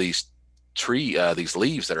some of these these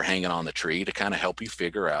leaves that are hanging on the tree to kind of help you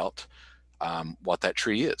figure out what that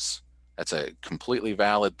tree is. That's a completely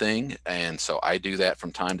valid thing. And so I do that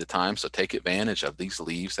from time to time. So take advantage of these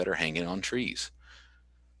leaves that are hanging on trees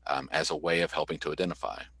as a way of helping to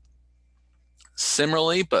identify.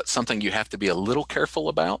 Similarly, but something you have to be a little careful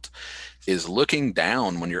about, is looking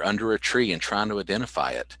down when you're under a tree and trying to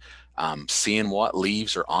identify it. Seeing what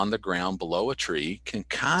leaves are on the ground below a tree can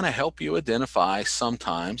kind of help you identify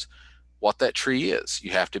sometimes what that tree is.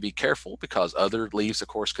 You have to be careful because other leaves, of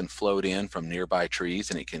course, can float in from nearby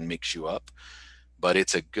trees and it can mix you up. But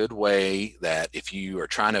it's a good way that if you are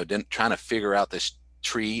trying to figure out this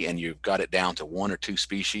tree and you've got it down to one or two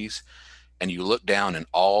species, and you look down and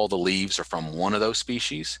all the leaves are from one of those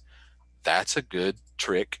species, that's a good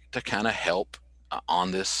trick to kind of help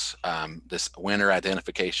on this this winter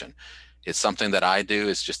identification. It's something that I do.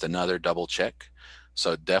 It's just another double check.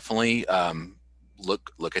 So definitely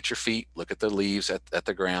look at your feet, look at the leaves at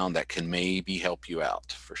the ground. That can maybe help you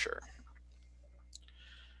out for sure.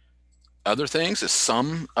 Other things is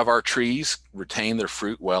some of our trees retain their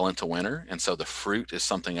fruit well into winter, and so the fruit is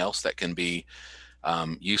something else that can be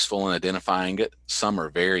useful in identifying it. Some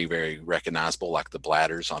are very, very recognizable, like the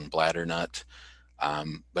bladders on bladdernut,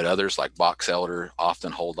 but others like box elder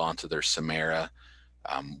often hold on to their samara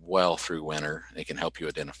well through winter. It can help you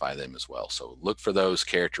identify them as well. So look for those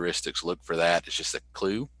characteristics, look for that. It's just a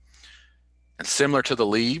clue. And similar to the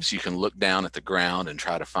leaves, you can look down at the ground and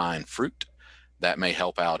try to find fruit. That may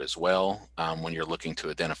help out as well when you're looking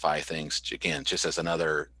to identify things, again, just as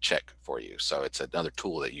another check for you. So it's another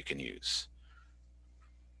tool that you can use.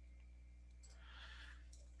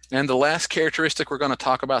 And the last characteristic we're going to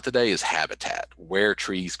talk about today is habitat, where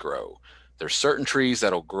trees grow. There's certain trees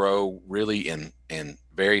that'll grow really in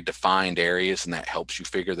very defined areas, and that helps you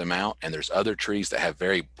figure them out. And there's other trees that have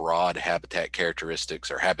very broad habitat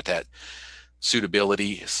characteristics or habitat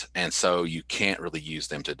suitabilities, and so you can't really use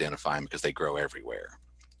them to identify them because they grow everywhere.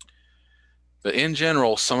 But in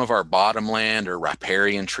general, some of our bottomland or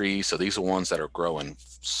riparian trees, so these are ones that are growing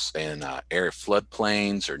in arid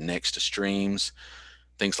floodplains or next to streams,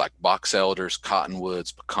 things like box elders,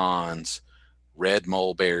 cottonwoods, pecans, red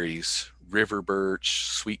mulberries, river birch,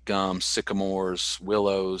 sweet gums, sycamores,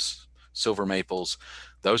 willows, silver maples.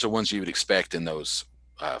 Those are ones you would expect in those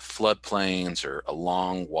floodplains or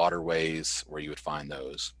along waterways where you would find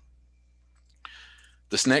those.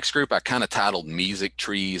 This next group I kind of titled Mesic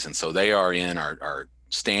trees, and so they are in our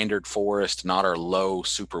standard forest, not our low,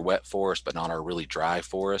 super wet forest, but not our really dry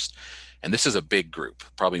forest. And this is a big group.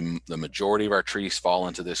 Probably the majority of our trees fall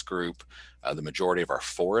into this group. The majority of our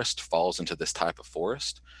forest falls into this type of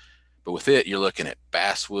forest. But with it, you're looking at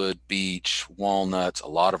basswood, beech, walnuts, a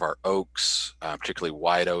lot of our oaks, particularly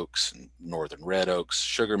white oaks, and northern red oaks,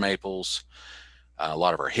 sugar maples. A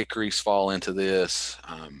lot of our hickories fall into this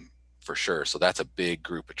for sure. So that's a big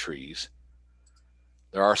group of trees.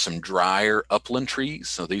 There are some drier upland trees.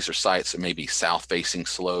 So these are sites that may be south-facing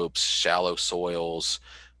slopes, shallow soils,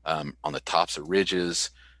 on the tops of ridges,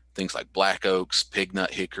 things like black oaks, pignut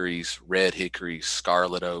hickories, red hickories,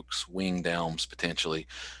 scarlet oaks, winged elms potentially,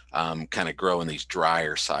 kind of grow in these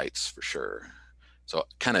drier sites for sure. So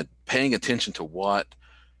kind of paying attention to what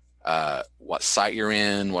site you're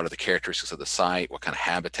in, what are the characteristics of the site, what kind of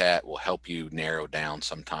habitat will help you narrow down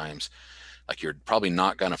sometimes. Like you're probably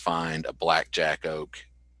not going to find a blackjack oak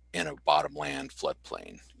in a bottomland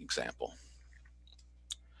floodplain example.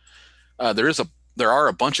 There are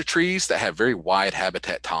a bunch of trees that have very wide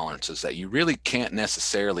habitat tolerances that you really can't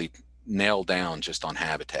necessarily nail down just on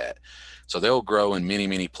habitat. So they'll grow in many,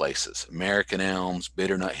 many places. American elms,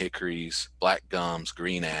 bitternut hickories, black gums,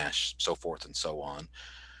 green ash, so forth and so on.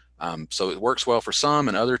 So it works well for some,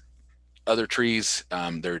 and other trees,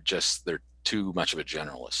 they're too much of a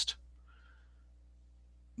generalist.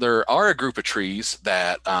 There are a group of trees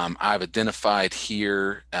that I've identified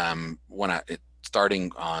here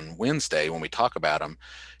starting on Wednesday when we talk about them.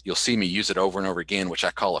 You'll see me use it over and over again, which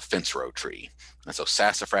I call a fence row tree. And so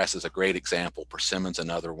sassafras is a great example. Persimmon's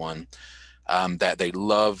another one that they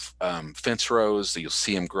love fence rows. You'll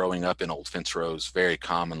see them growing up in old fence rows very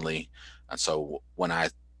commonly. And so when I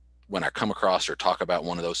come across or talk about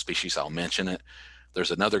one of those species, I'll mention it.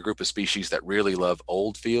 There's another group of species that really love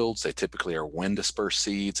old fields. They typically are wind dispersed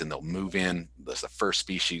seeds, and they'll move in. That's the first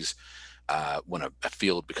species when a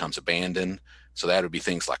field becomes abandoned. So that would be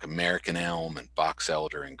things like American elm and box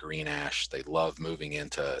elder and green ash. They love moving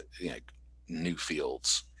into new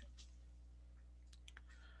fields.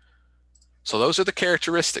 So those are the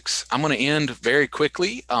characteristics. I'm going to end very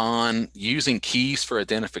quickly on using keys for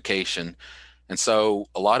identification. And so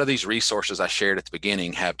a lot of these resources I shared at the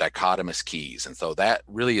beginning have dichotomous keys. And so that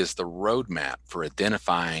really is the roadmap for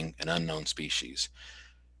identifying an unknown species.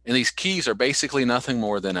 And these keys are basically nothing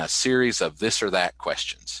more than a series of this or that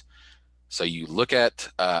questions. So you look at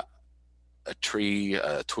a tree,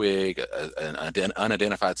 a twig, an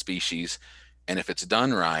unidentified species, and if it's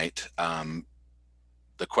done right,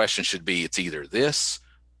 the question should be, it's either this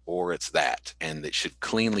or it's that, and it should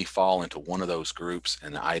cleanly fall into one of those groups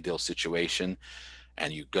in the ideal situation.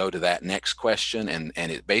 And you go to that next question, and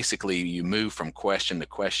it basically, you move from question to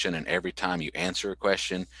question, and every time you answer a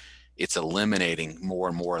question, it's eliminating more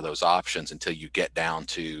and more of those options until you get down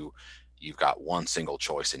to you've got one single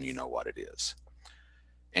choice and you know what it is.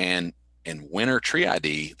 And in winter tree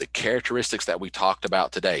ID, the characteristics that we talked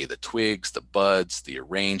about today, the twigs, the buds, the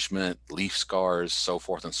arrangement, leaf scars, so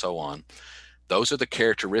forth and so on, those are the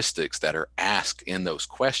characteristics that are asked in those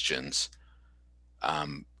questions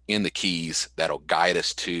in the keys that'll guide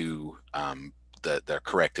us to the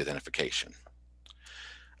correct identification.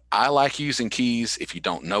 I like using keys if you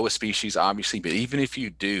don't know a species, obviously, but even if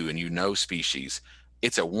you do and you know species,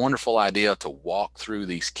 it's a wonderful idea to walk through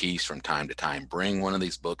these keys from time to time. Bring one of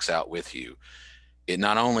these books out with you. It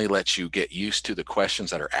not only lets you get used to the questions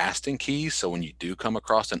that are asked in keys, so when you do come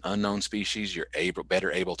across an unknown species, you're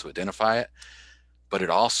better able to identify it, but it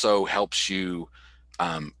also helps you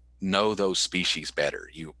know those species better.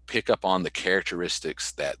 You pick up on the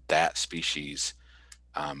characteristics that species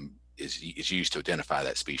is used to identify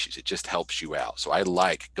that species. It just helps you out. So I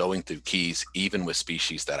like going through keys even with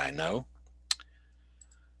species that I know.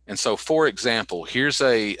 And so, for example, here's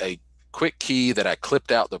a quick key that I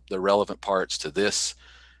clipped out the relevant parts to this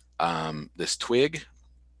this twig,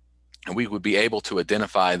 and we would be able to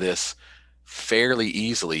identify this fairly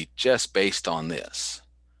easily just based on this.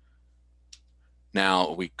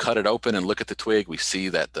 Now we cut it open and look at the twig, we see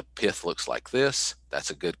that the pith looks like this. That's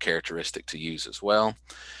a good characteristic to use as well.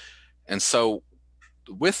 And so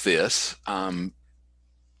with this,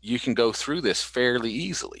 you can go through this fairly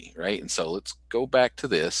easily, right? And so let's go back to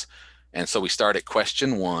this. And so we start at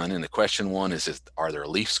question 1, and the question 1 is are there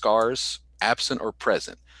leaf scars absent or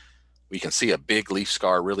present? We can see a big leaf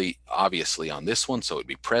scar really obviously on this one, so it'd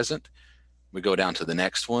be present. We go down to the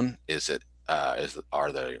next one.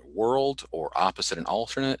 Are they whorled or opposite and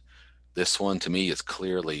alternate? This one to me is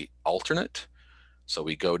clearly alternate. So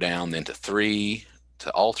we go down then to 3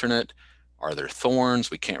 to alternate. Are there thorns?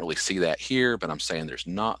 We can't really see that here, but I'm saying there's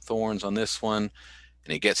not thorns on this one.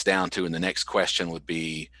 And it gets down to, and the next question would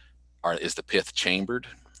be, Is the pith chambered?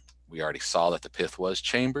 We already saw that the pith was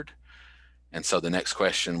chambered. And so the next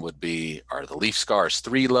question would be, are the leaf scars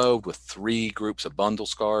 3-lobed with 3 groups of bundle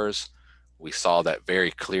scars? We saw that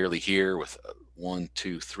very clearly here with 1,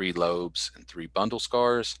 2, 3 lobes and 3 bundle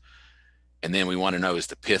scars. And then we want to know, is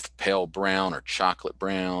the pith pale brown or chocolate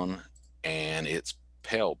brown? And it's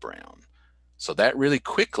pale brown. So that really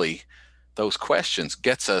quickly, those questions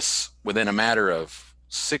gets us within a matter of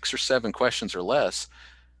 6 or 7 questions or less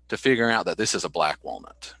to figuring out that this is a black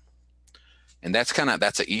walnut. And that's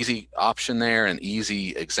an easy option there, an easy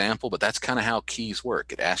example, but that's kind of how keys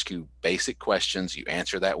work. It asks you basic questions, you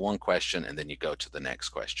answer that one question, and then you go to the next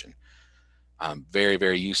question. Very,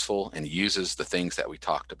 very useful, and uses the things that we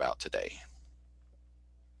talked about today.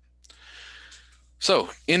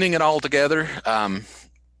 So ending it all together,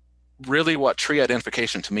 really what tree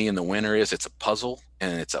identification to me in the winter is, it's a puzzle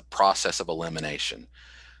and it's a process of elimination.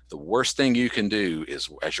 The worst thing you can do is,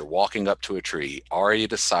 as you're walking up to a tree, already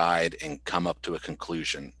decide and come up to a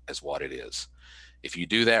conclusion as what it is. If you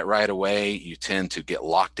do that right away, you tend to get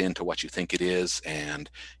locked into what you think it is, and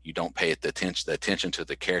you don't pay the attention to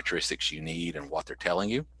the characteristics you need and what they're telling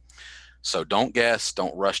you. So don't guess,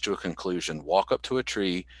 don't rush to a conclusion. Walk up to a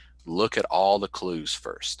tree, look at all the clues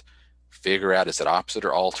first. Figure out, is it opposite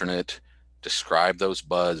or alternate? Describe those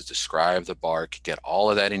buds, describe the bark, get all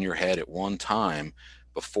of that in your head at one time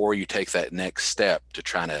before you take that next step to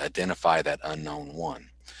try to identify that unknown one.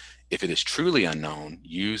 If it is truly unknown,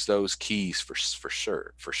 use those keys for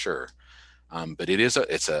sure. But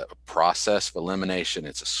it's a process of elimination.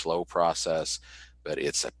 It's a slow process, but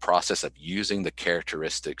it's a process of using the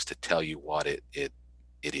characteristics to tell you what it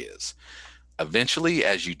is. Eventually,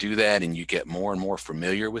 as you do that and you get more and more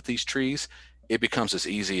familiar with these trees, it becomes as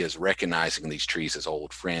easy as recognizing these trees as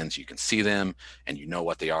old friends. You can see them and you know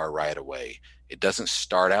what they are right away. It doesn't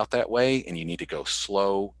start out that way, and you need to go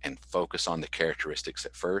slow and focus on the characteristics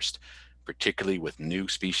at first, particularly with new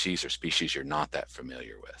species or species you're not that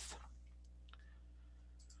familiar with.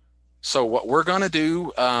 So what we're going to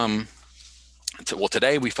do,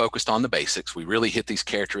 today we focused on the basics. We really hit these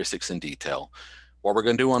characteristics in detail. What we're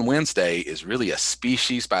going to do on Wednesday is really a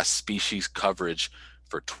species by species coverage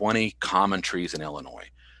for 20 common trees in Illinois.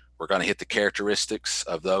 We're going to hit the characteristics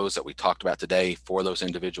of those that we talked about today for those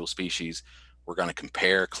individual species. We're going to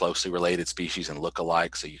compare closely related species and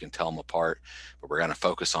look-alike so you can tell them apart, but we're going to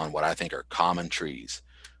focus on what I think are common trees.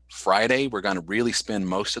 Friday, we're going to really spend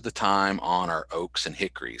most of the time on our oaks and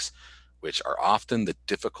hickories, which are often the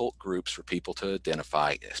difficult groups for people to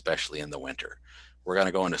identify, especially in the winter. We're going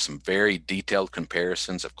to go into some very detailed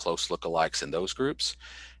comparisons of close lookalikes in those groups.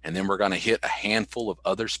 And then we're going to hit a handful of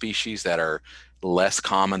other species that are less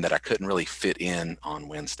common that I couldn't really fit in on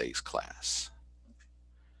Wednesday's class.